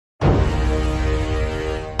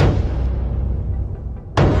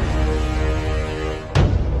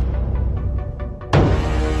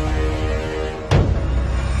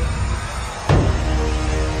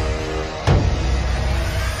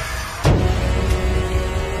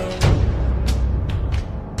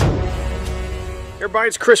everybody,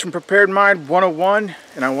 it's Chris from Preparedmind101,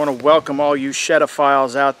 and I want to welcome all you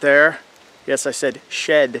shedophiles out there. Yes, I said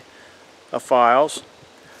shedophiles.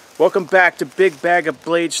 Welcome back to Big Bag of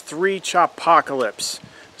Blades 3 Chopocalypse.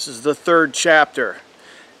 This is the third chapter.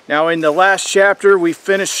 Now in the last chapter we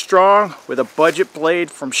finished strong with a budget blade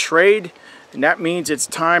from Schrade, and that means it's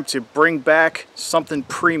time to bring back something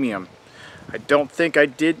premium. I don't think I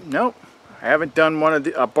did, nope. I haven't done one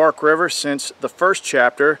of a Bark River since the first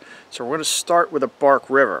chapter, so we're going to start with a Bark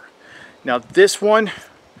River. Now this one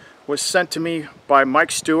was sent to me by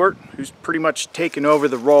Mike Stewart, who's pretty much taken over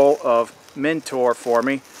the role of mentor for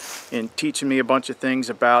me in teaching me a bunch of things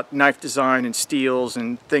about knife design and steels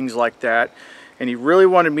and things like that. And he really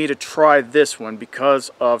wanted me to try this one because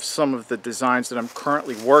of some of the designs that I'm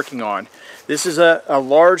currently working on. This is a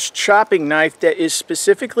large chopping knife that is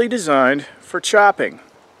specifically designed for chopping.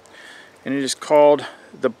 And it is called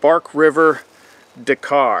the Bark River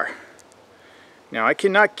DAKKAR. Now I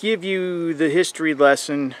cannot give you the history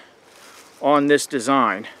lesson on this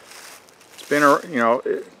design. It's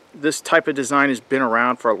been, this type of design has been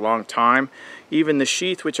around for a long time. Even the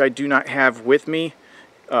sheath, which I do not have with me,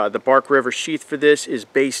 the Bark River sheath for this is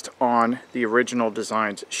based on the original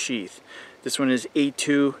design's sheath. This one is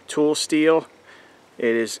A2 tool steel.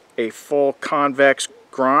 It is a full convex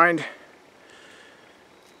grind,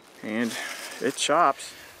 and it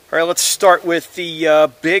chops. All right, let's start with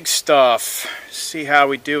the big stuff. See how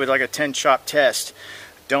we do with like a 10 chop test.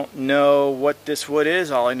 Don't know what this wood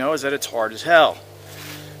is. All I know is that it's hard as hell.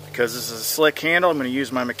 Because this is a slick handle, I'm going to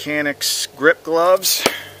use my mechanics grip gloves,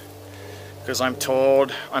 because I'm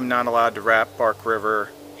told I'm not allowed to wrap Bark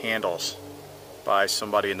River handles by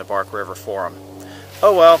somebody in the Bark River forum.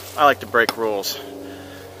 Oh well, I like to break rules.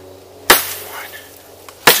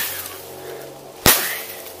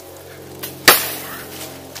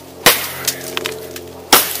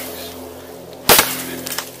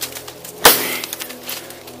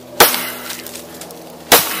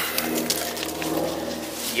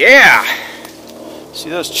 Yeah! See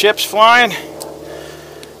those chips flying?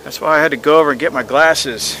 That's why I had to go over and get my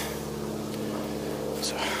glasses.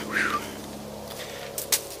 So,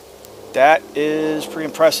 that is pretty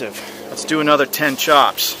impressive. Let's do another 10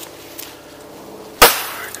 chops.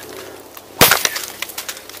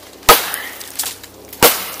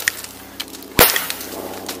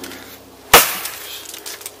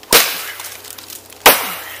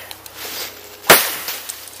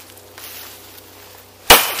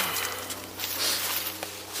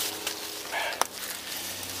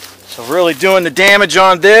 So really doing the damage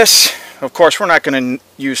on this. Of course, we're not going to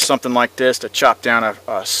use something like this to chop down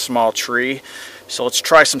a small tree. So let's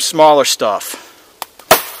try some smaller stuff.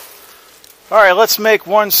 Alright, let's make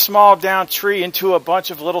one small down tree into a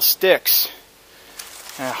bunch of little sticks.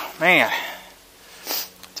 Oh, man.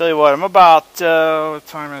 Tell you what, I'm about, what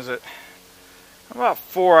time is it? I'm about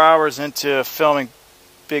 4 hours into filming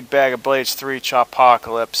Big Bag of Blades 3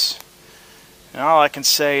 Chopocalypse. And all I can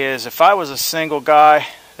say is, if I was a single guy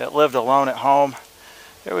that lived alone at home,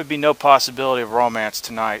 there would be no possibility of romance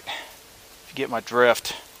tonight, if you get my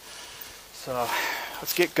drift. So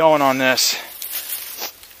let's get going on this.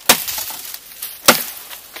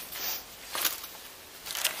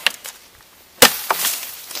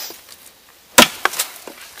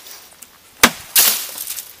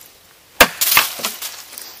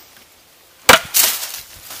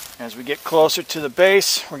 As we get closer to the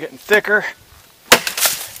base, we're getting thicker.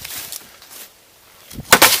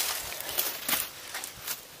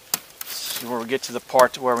 Where we get to the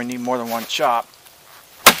part where we need more than one chop.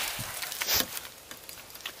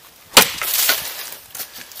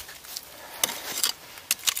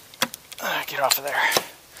 Get off of there.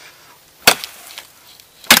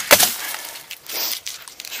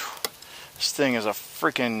 This thing is a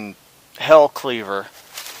freaking hell cleaver.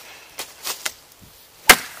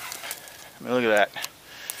 I mean, look at that.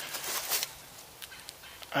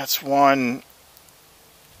 That's one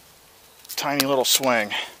tiny little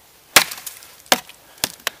swing.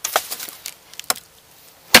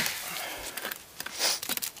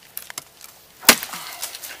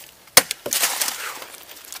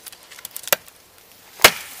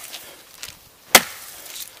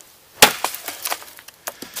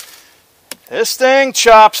 This thing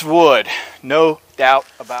chops wood, no doubt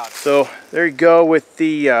about it. So there you go with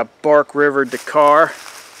the Bark River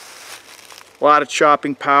DAKKAR. A lot of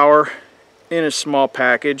chopping power in a small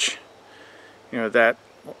package. You know, that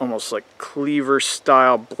almost like cleaver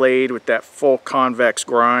style blade with that full convex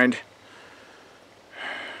grind.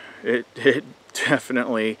 It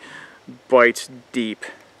definitely bites deep.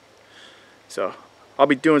 So I'll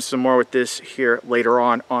be doing some more with this here later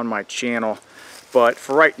on my channel. But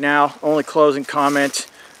for right now, only closing comment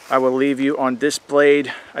I will leave you on this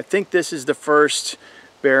blade. I think this is the first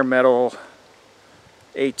bare metal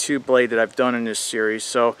A2 blade that I've done in this series.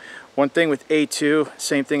 So one thing with A2,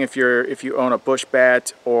 same thing if you own a Bush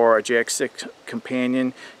Bat or a JX6 Companion,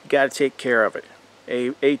 you got to take care of it.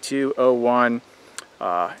 A201,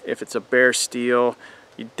 if it's a bare steel,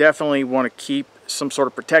 you definitely want to keep some sort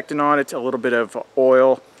of protectant on it, a little bit of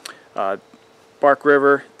oil. Bark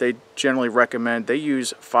River, they generally recommend, they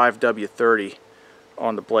use 5W30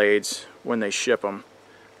 on the blades when they ship them.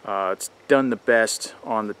 It's done the best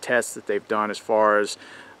on the tests that they've done as far as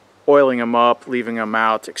oiling them up, leaving them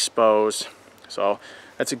out exposed. So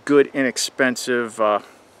that's a good inexpensive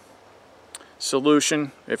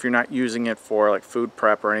solution if you're not using it for like food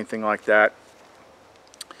prep or anything like that.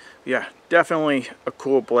 Yeah, definitely a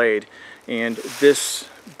cool blade. And this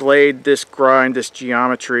blade, this grind, this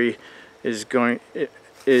geometry is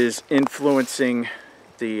influencing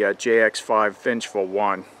the JX5 Vengeful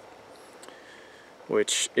 1,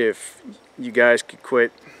 which if you guys could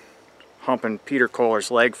quit humping Peter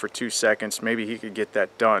Kohler's leg for 2 seconds, maybe he could get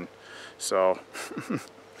that done. So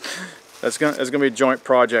that's gonna be a joint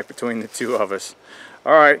project between the two of us.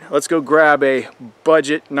 All right, let's go grab a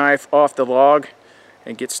budget knife off the log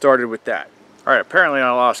and get started with that. All right, apparently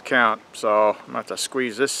I lost count, so I'm gonna have to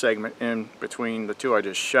squeeze this segment in between the two I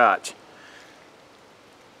just shot.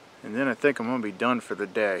 And then I think I'm going to be done for the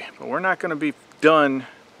day. But we're not going to be done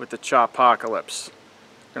with the Chopocalypse.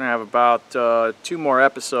 We're going to have about 2 more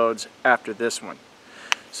episodes after this one.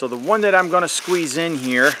 So the one that I'm going to squeeze in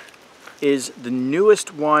here is the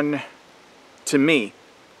newest one to me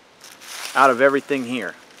out of everything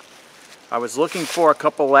here. I was looking for a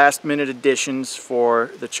couple last minute additions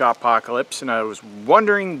for the Chopocalypse, and I was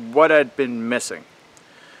wondering what I'd been missing.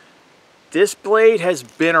 This blade has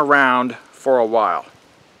been around for a while.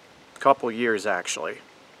 Couple years actually,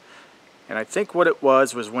 and I think what it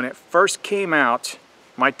was when it first came out,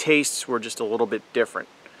 my tastes were just a little bit different.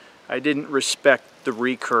 I didn't respect the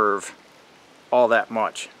recurve all that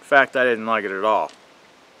much. In fact, I didn't like it at all,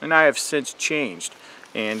 and I have since changed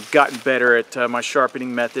and gotten better at my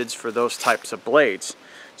sharpening methods for those types of blades.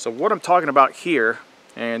 So what I'm talking about here,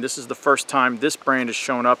 and this is the first time this brand has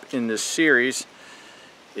shown up in this series,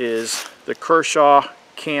 is the Kershaw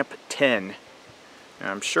Camp 10.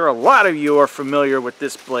 I'm sure a lot of you are familiar with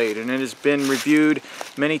this blade, and it has been reviewed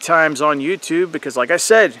many times on YouTube because, like I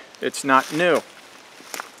said, it's not new.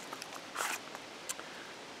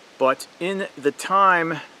 But in the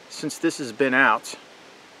time since this has been out,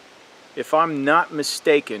 if I'm not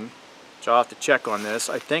mistaken, which I'll have to check on this,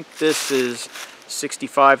 I think this is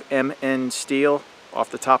 65 MN steel off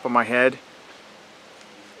the top of my head.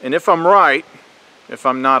 And if I'm right, if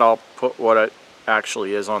I'm not, I'll put what it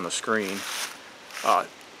actually is on the screen.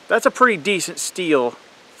 That's a pretty decent steel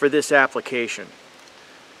for this application.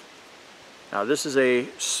 Now this is a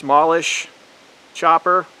smallish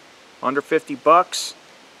chopper, under 50 bucks.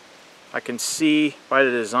 I can see by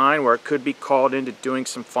the design where it could be called into doing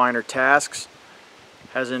some finer tasks.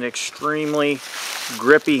 Has an extremely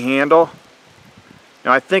grippy handle.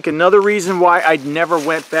 Now I think another reason why I never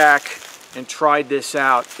went back and tried this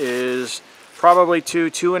out is probably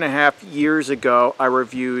 2.5 years ago, I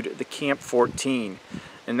reviewed the Camp 14.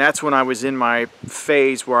 And that's when I was in my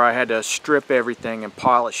phase where I had to strip everything and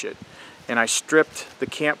polish it. And I stripped the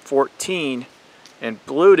Camp 14 and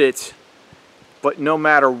blued it, but no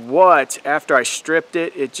matter what, after I stripped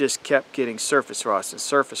it, it just kept getting surface rust and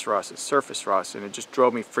surface rust and surface rust, and it just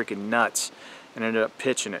drove me freaking nuts and ended up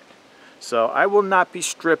pitching it. So I will not be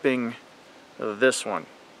stripping this one.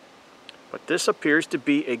 But this appears to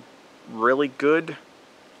be a really good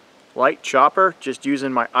light chopper, just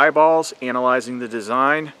using my eyeballs, analyzing the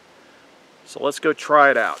design. So let's go try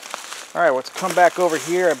it out. All right, let's come back over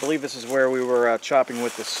here. I believe this is where we were chopping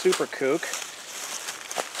with the Super Kook.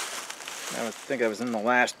 I think I was in the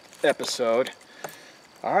last episode.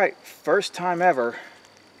 All right, first time ever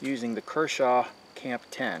using the Kershaw Camp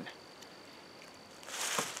 10.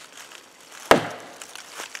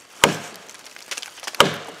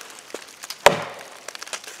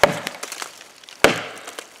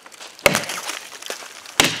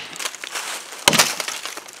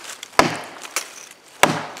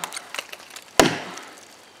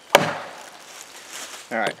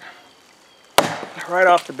 All right, right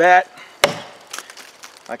off the bat,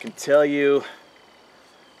 I can tell you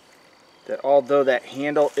that although that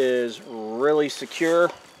handle is really secure,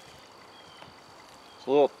 it's a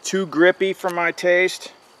little too grippy for my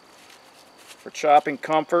taste for chopping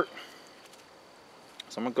comfort.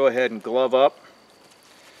 So I'm going to go ahead and glove up.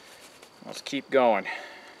 Let's keep going.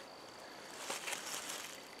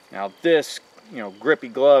 Now this you know, grippy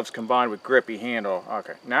gloves combined with grippy handle.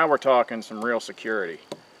 Okay, now we're talking some real security.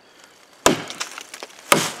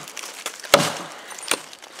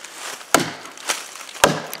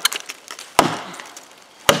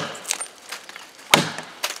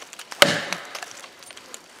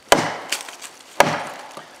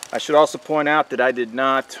 I should also point out that I did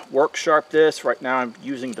not work sharp this. Right now I'm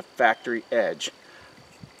using the factory edge.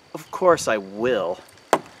 Of course I will,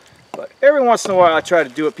 but every once in a while I try to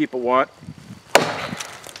do what people want.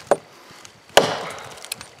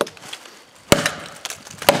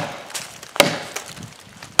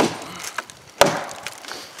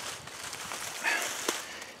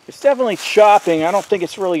 It's definitely chopping. I don't think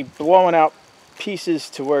it's really blowing out pieces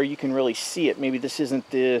to where you can really see it. Maybe this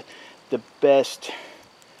isn't the best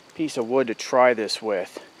piece of wood to try this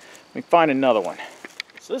with. Let me find another one.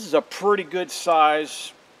 So this is a pretty good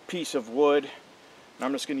size piece of wood. And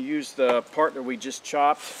I'm just going to use the part that we just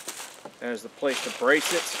chopped as the place to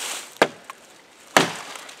brace it.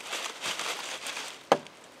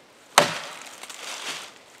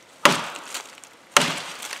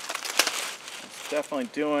 It's definitely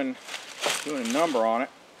doing a number on it.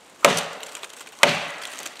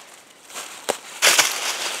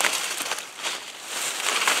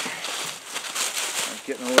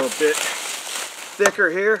 Getting a little bit thicker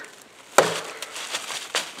here.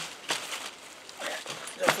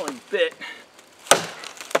 Definitely bit.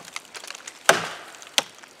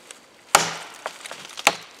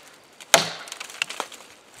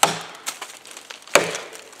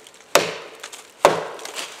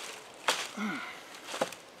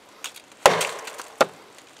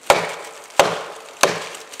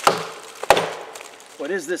 What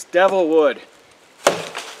is this devil wood?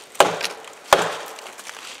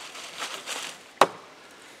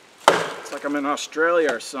 Like I'm in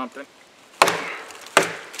Australia or something.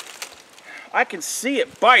 I can see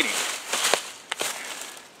it biting.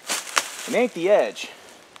 It ain't the edge.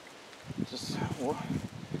 Just,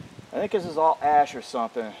 I think this is all ash or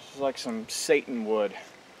something. It's like some Satan wood.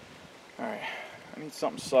 All right, I need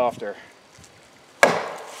something softer.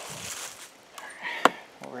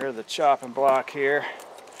 Over here, the chopping block here.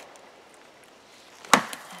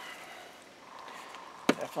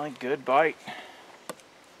 Definitely good bite.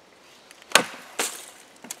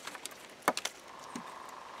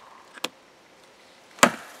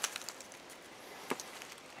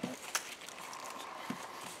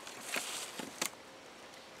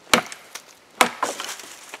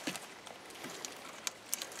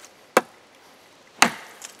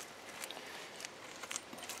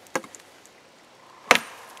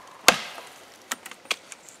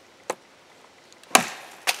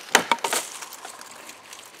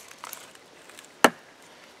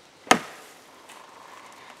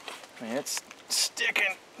 I mean, it's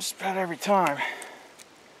sticking just about every time.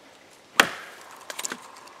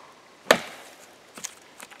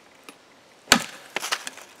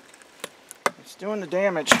 It's doing the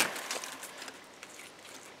damage.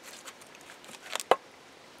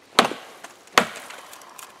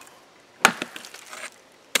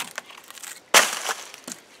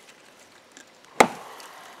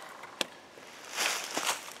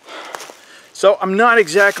 So I'm not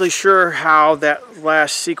exactly sure how that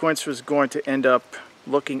last sequence was going to end up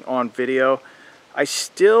looking on video. I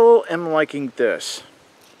still am liking this.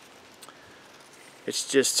 It's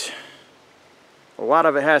just, a lot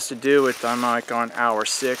of it has to do with, I'm like on hour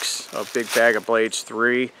 6 of Big Bag of Blades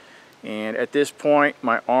 3. And at this point,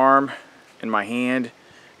 my arm and my hand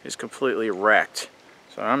is completely wrecked.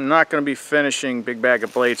 So I'm not going to be finishing Big Bag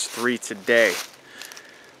of Blades 3 today.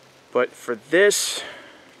 But for this,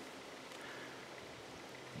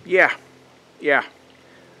 yeah,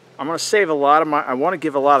 I'm going to save a lot of my, I want to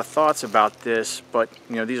give a lot of thoughts about this, but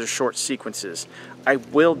you know, these are short sequences. I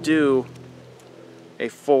will do a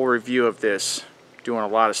full review of this, doing a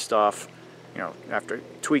lot of stuff, you know, after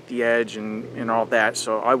tweak the edge and all that.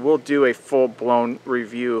 So I will do a full-blown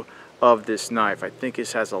review of this knife. I think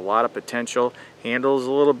this has a lot of potential. Handle's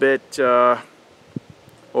a little bit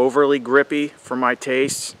overly grippy for my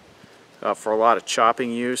tastes, for a lot of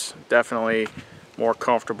chopping use. Definitely more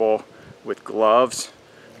comfortable with gloves,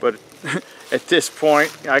 but at this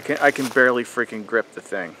point I can barely freaking grip the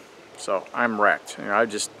thing, so I'm wrecked. You know, I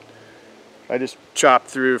just chopped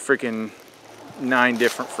through freaking 9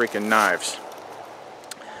 different freaking knives.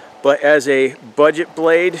 But as a budget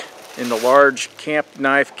blade in the large camp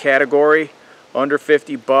knife category, under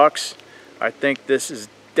 50 bucks, I think this is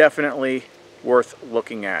definitely worth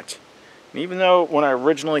looking at. And even though when I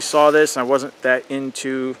originally saw this I wasn't that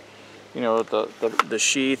into, you know, the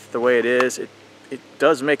sheath the way it is, it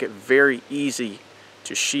does make it very easy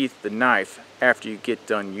to sheath the knife after you get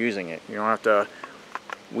done using it. You don't have to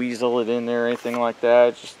weasel it in there or anything like that.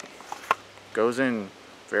 It just goes in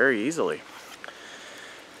very easily.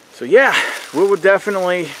 So yeah, we will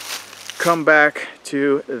definitely come back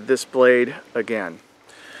to this blade again.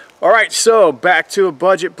 Alright, so back to a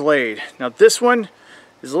budget blade. Now this one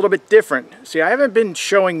is a little bit different. See, I haven't been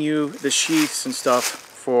showing you the sheaths and stuff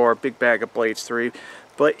for Big Bag of Blades 3,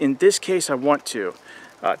 but in this case I want to.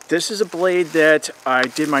 This is a blade that I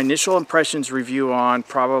did my initial impressions review on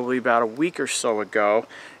probably about a week or so ago,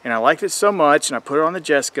 and I liked it so much and I put it on the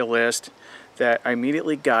Jessica list that I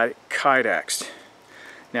immediately got it Kydexed.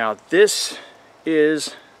 Now this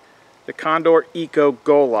is the Condor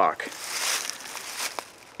Eco-golok,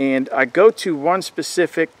 and I go to one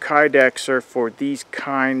specific Kydexer for these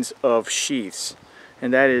kinds of sheaths,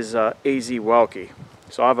 and that is AZ Welke.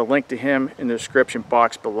 So I'll have a link to him in the description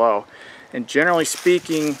box below. And generally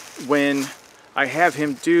speaking, when I have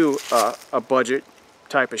him do a budget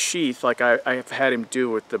type of sheath, like I've had him do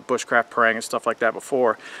with the bushcraft parang and stuff like that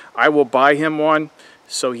before, I will buy him one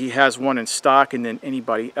so he has one in stock, and then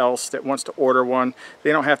anybody else that wants to order one,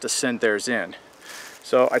 they don't have to send theirs in.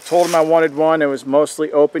 So I told him I wanted one. It was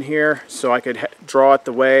mostly open here so I could draw it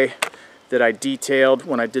the way that I detailed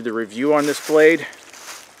when I did the review on this blade.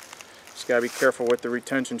 Just gotta be careful with the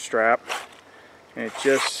retention strap, and it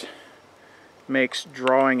just makes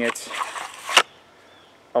drawing it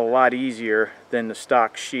a lot easier than the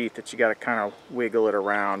stock sheath that you got to kind of wiggle it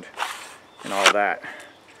around and all that.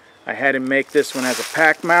 I had him make this one as a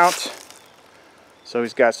pack mount, so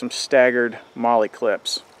he's got some staggered molly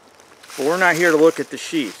clips. But we're not here to look at the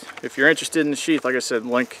sheath. If you're interested in the sheath, like I said,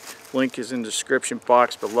 link is in the description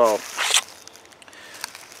box below.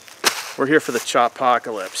 We're here for the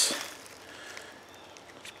Chopocalypse.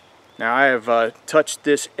 Now I have touched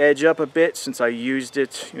this edge up a bit since I used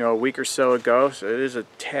it, a week or so ago, so it is a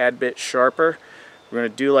tad bit sharper. We're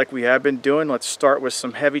going to do like we have been doing. Let's start with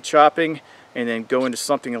some heavy chopping and then go into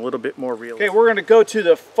something a little bit more realistic. Okay, we're going to go to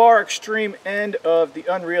the far extreme end of the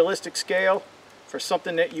unrealistic scale for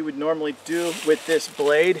something that you would normally do with this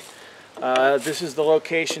blade. This is the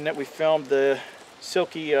location that we filmed the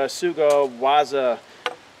Silky Suga Waza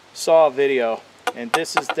saw video, and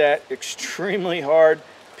this is that extremely hard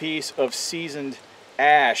piece of seasoned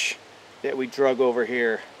ash that we drug over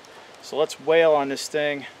here. So let's wail on this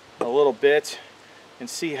thing a little bit and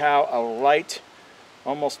see how a light,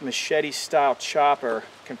 almost machete style chopper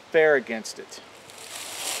can fare against it.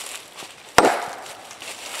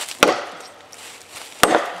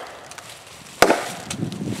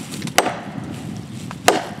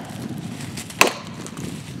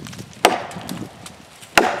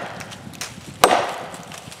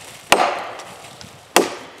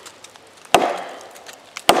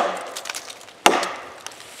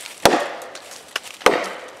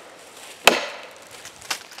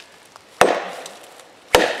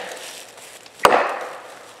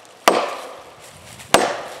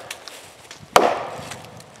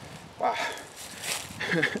 Wow.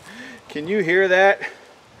 Can you hear that?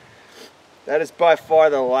 That is by far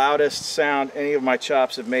the loudest sound any of my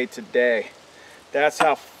chops have made today. That's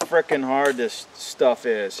how frickin' hard this stuff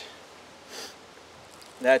is.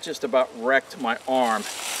 That just about wrecked my arm.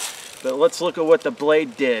 But let's look at what the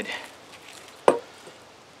blade did.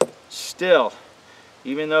 Still,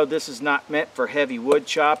 even though this is not meant for heavy wood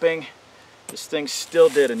chopping, this thing still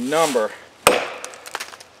did a number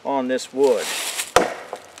on this wood.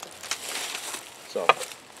 So,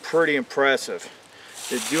 pretty impressive.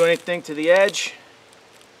 Did it do anything to the edge?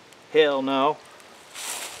 Hell no.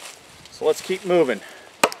 So let's keep moving.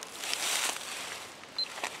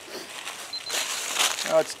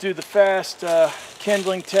 Now let's do the fast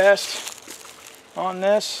kindling test on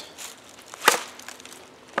this.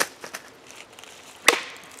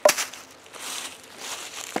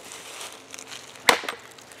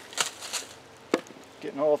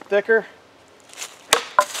 Getting a little thicker.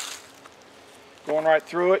 Going right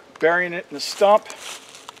through it, burying it in the stump.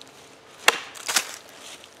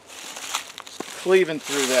 Just cleaving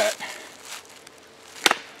through that.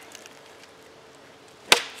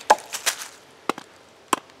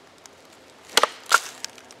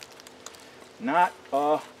 Not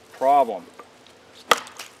a problem.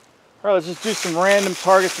 Alright, let's just do some random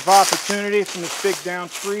targets of opportunity from this big down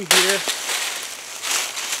tree here.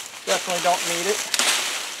 Definitely don't need it.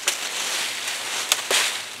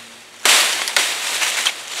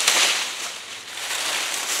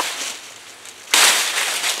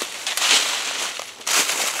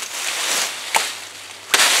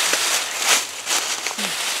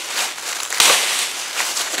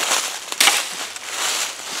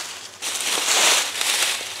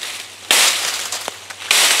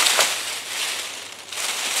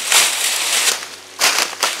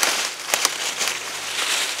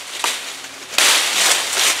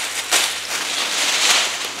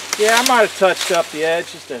 Yeah, I might have touched up the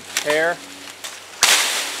edge just a hair.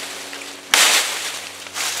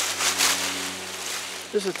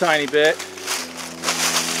 Just a tiny bit.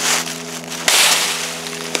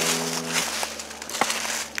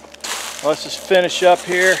 Let's just finish up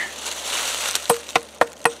here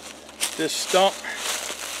this stump.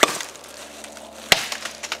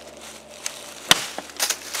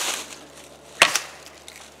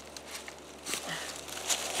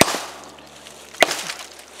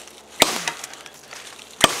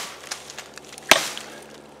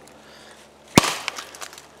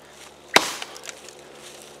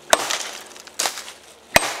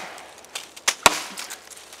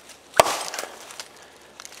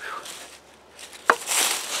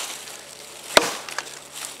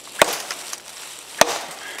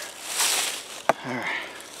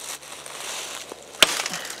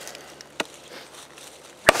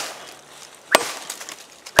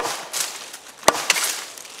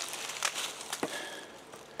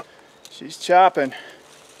 She's chopping.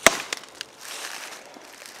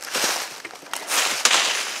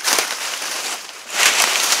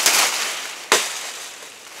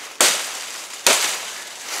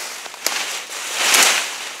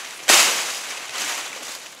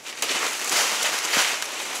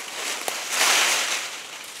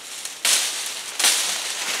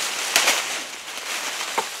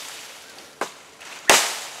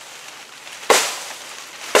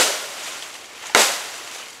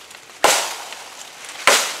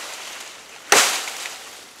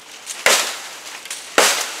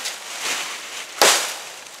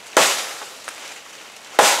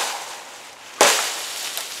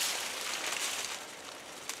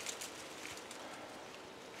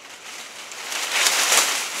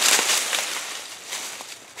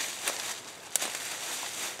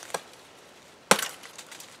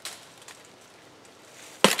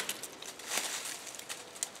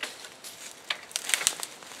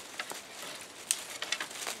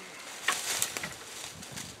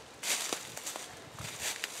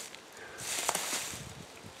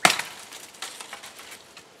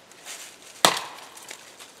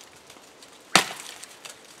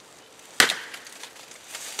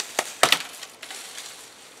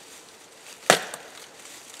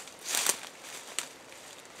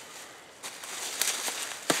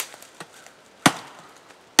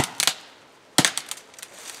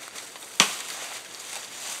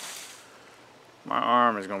 My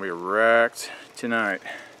arm is going to be wrecked tonight.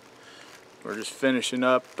 We're just finishing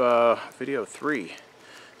up video 3.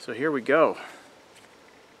 So here we go.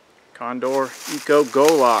 Condor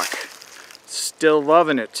eco-golok. Still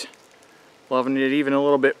loving it. Loving it even a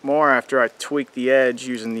little bit more after I tweak the edge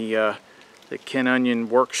using the Ken Onion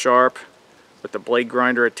Work Sharp with the blade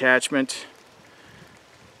grinder attachment.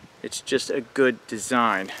 It's just a good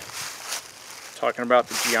design. Talking about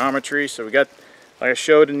the geometry, so we got, like I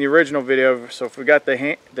showed in the original video, so if we got the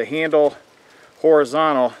handle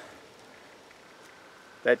horizontal,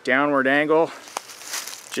 that downward angle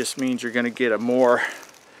just means you're going to get a more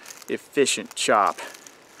efficient chop.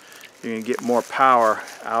 You're going to get more power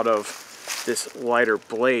out of this lighter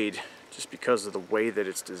blade just because of the way that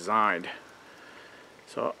it's designed.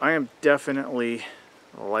 So I am definitely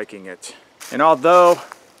liking it. And although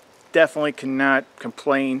definitely cannot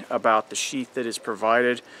complain about the sheath that is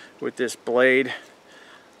provided with this blade,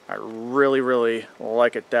 I really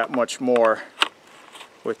like it that much more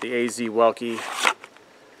with the AZ Welke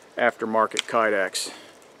aftermarket Kydex.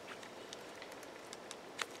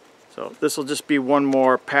 So this will just be one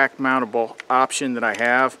more pack mountable option that I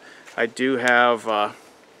have. I do have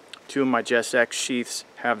 2 of my Jess X sheaths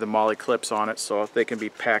have the Molly clips on it, so they can be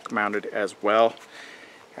pack mounted as well.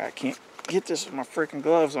 I can't get this with my freaking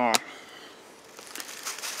gloves on.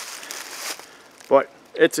 But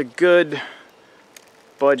it's a good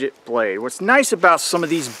budget blade. What's nice about some of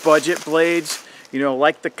these budget blades, you know,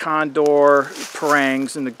 like the Condor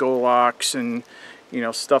Parangs and the Goloks and, you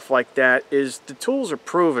know, stuff like that, is the tools are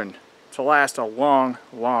proven to last a long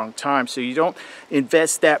time. So you don't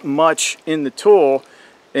invest that much in the tool,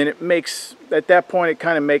 and it makes, at that point, it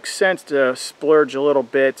kind of makes sense to splurge a little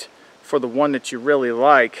bit for the one that you really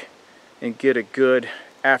like and get a good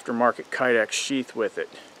aftermarket Kydex sheath with it.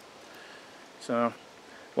 So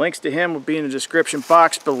links to him will be in the description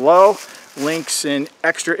box below. Links and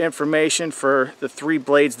extra information for the 3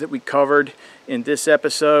 blades that we covered in this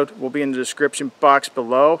episode will be in the description box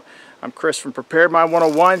below. I'm Chris from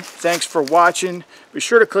Preparedmind101. Thanks for watching. Be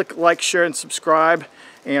sure to click like, share, and subscribe.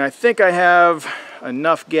 And I think I have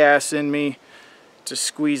enough gas in me to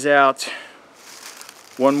squeeze out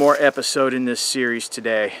one more episode in this series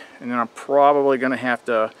today. And then I'm probably going to have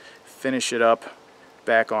to finish it up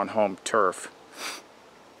back on home turf.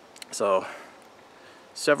 So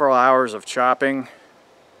several hours of chopping.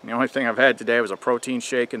 The only thing I've had today was a protein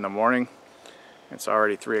shake in the morning. It's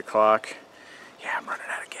already 3 o'clock. Yeah, I'm running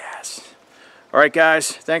out of gas. All right,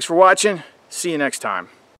 guys, thanks for watching. See you next time.